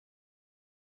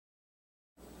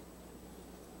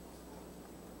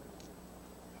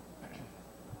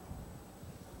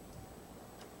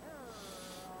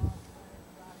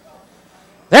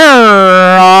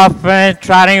They're off and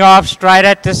trotting off stride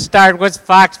at the start was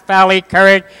Fox Valley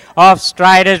Courage. Off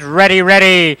stride is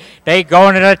ready. They go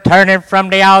into the turning from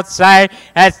the outside.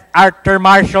 That's Arthur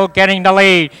Marshall getting the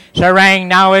lead. Sarang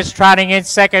now is trotting in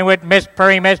second with Miss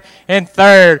Prairie Miss in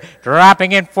third.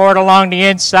 Dropping in fourth along the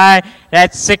inside.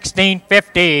 That's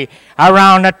 1650.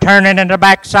 Around the turning in the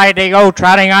backside they go,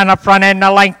 trotting on the front end,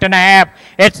 a length and a half.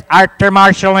 It's Arthur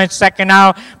Marshall in second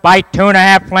now. By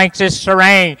 2.5 lengths is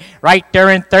Sarang. Right there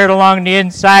in third along the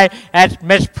inside. That's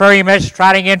Miss Prairie Miss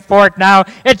trotting in fourth now.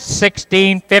 It's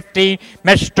 1650.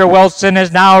 Mr. Wilson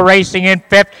is now racing in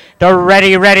fifth. The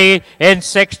ready in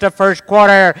sixth the first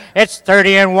quarter. It's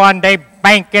 30-1. They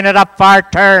banking it up far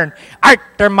turn.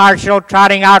 Arthur Marshall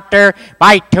trotting out there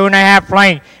by 2.5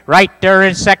 lengths. Right there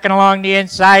in second along the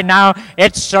inside now.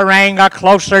 It's Sarang a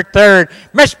closer third.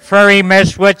 Miss Prairie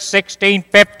Miss with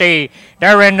 1650.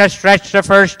 They're in the stretch the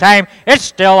first time. It's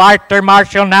still Arthur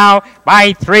Marshall now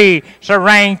by 3.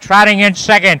 Sarang trotting in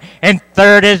second. In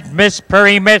third is Miss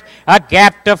Prairie Miss. A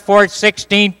gap to fourth,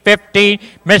 1650.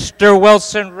 Mr.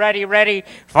 Wilson ready.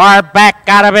 Far back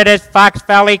out of it is Fox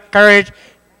Valley Courage.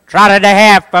 Trotted a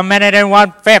half, a minute and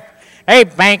 1/5. They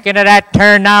bank into that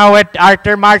turn now with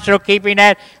Arthur Marshall keeping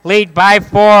that lead by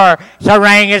 4.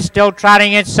 Sarang is still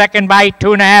trotting in second by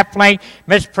 2.5 lengths.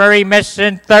 Miss Prairie Miss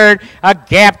in third. A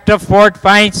gap to fourth,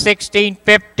 fine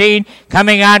 16-15.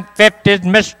 Coming on fifth is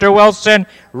Mr. Wilson.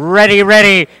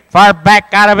 Ready. Far back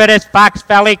out of it is Fox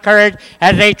Valley Courage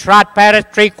as they trot past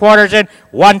 3/4 in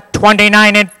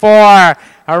 129-4.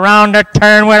 Around the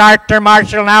turn with Arthur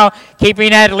Marshall now keeping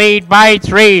that lead by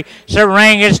 3.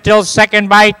 Sarang is still second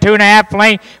by 2.5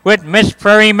 lengths with Miss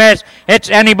Prairie Miss. It's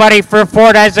anybody for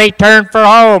fourth as they turn for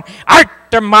home.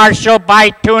 Arthur Marshall by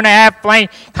 2.5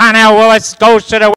 lengths. Connel Willis goes to the